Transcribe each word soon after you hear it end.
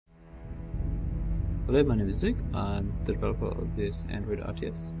Hello, my name is Luke. I'm the developer of this Android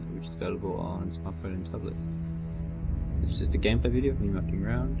RTS, which is available on smartphone and tablet. It's just a gameplay video of me mucking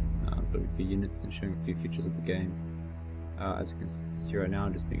around, building a few units and showing a few features of the game. As you can see right now,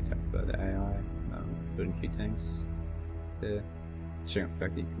 I'm just being attacked by the AI, building a few tanks there, showing off the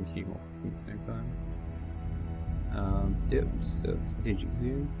fact that you can keep more at the same time. Yep, so strategic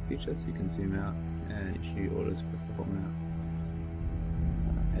zoom feature, so you can zoom out and issue orders across the whole map.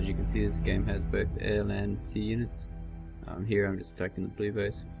 As you can see, this game has both air, land, and sea units. Here I'm just attacking the blue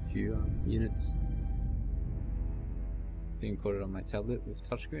base with a few units. Being recorded on my tablet with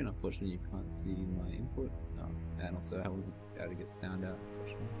touchscreen. Unfortunately, you can't see my input, and also I wasn't able to get sound out,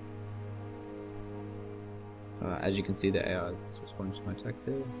 unfortunately. As you can see, the AI is responding to my attack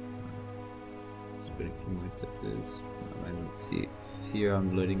there. Just putting a few more interceptors. And you can see here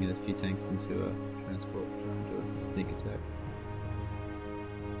I'm loading a few tanks into a transport, trying to do a sneak attack.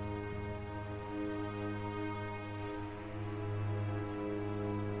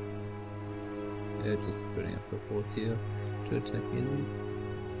 Yeah, just putting up a force here to attack the enemy.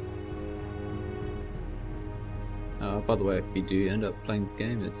 By the way, if you do end up playing this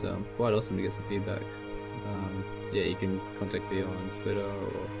game, it's quite awesome to get some feedback. Yeah, you can contact me on Twitter or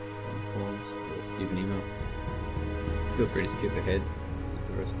on forums or even email. Feel free to skip ahead with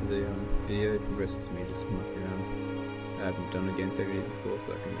the rest of the video. The rest is me just mucking around. I haven't done a gameplay video before,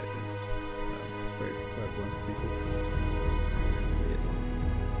 so I can imagine it's quite blunt for people. Yes.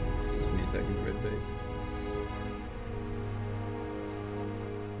 Just me attacking the red base.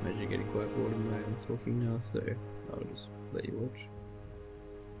 Imagine you're getting quite bored of my talking now, so I'll just let you watch.